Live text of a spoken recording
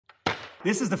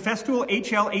This is the Festool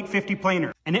HL 850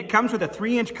 planer, and it comes with a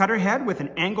 3-inch cutter head with an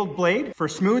angled blade for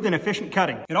smooth and efficient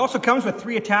cutting. It also comes with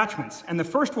 3 attachments, and the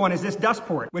first one is this dust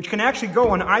port, which can actually go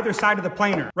on either side of the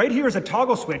planer. Right here is a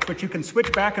toggle switch, which you can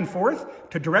switch back and forth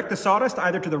to direct the sawdust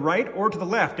either to the right or to the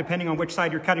left, depending on which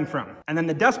side you're cutting from. And then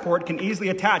the dust port can easily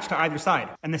attach to either side.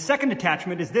 And the second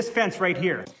attachment is this fence right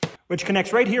here, which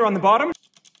connects right here on the bottom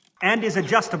and is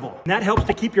adjustable. And that helps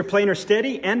to keep your planer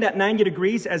steady and at 90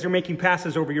 degrees as you're making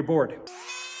passes over your board.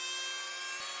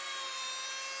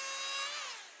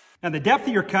 Now the depth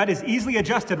of your cut is easily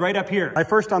adjusted right up here by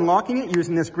first unlocking it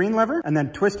using this green lever and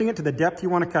then twisting it to the depth you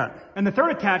want to cut. And the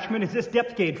third attachment is this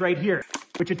depth gauge right here,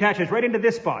 which attaches right into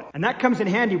this spot. And that comes in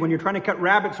handy when you're trying to cut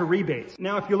rabbets or rebates.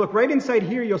 Now if you look right inside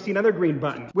here, you'll see another green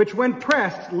button, which when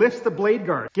pressed lifts the blade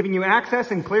guard, giving you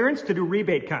access and clearance to do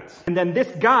rebate cuts. And then this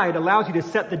guide allows you to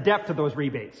set the depth of those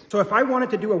rebates. So if I wanted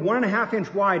to do a 1.5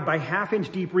 inch wide by 1/2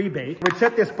 inch deep rebate, I'd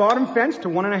set this bottom fence to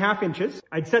 1.5 inches.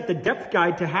 I'd set the depth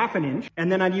guide to 1/2 inch,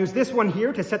 and then I'd use this one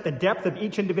here to set the depth of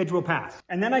each individual pass.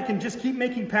 And then I can just keep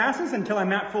making passes until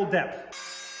I'm at full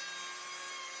depth.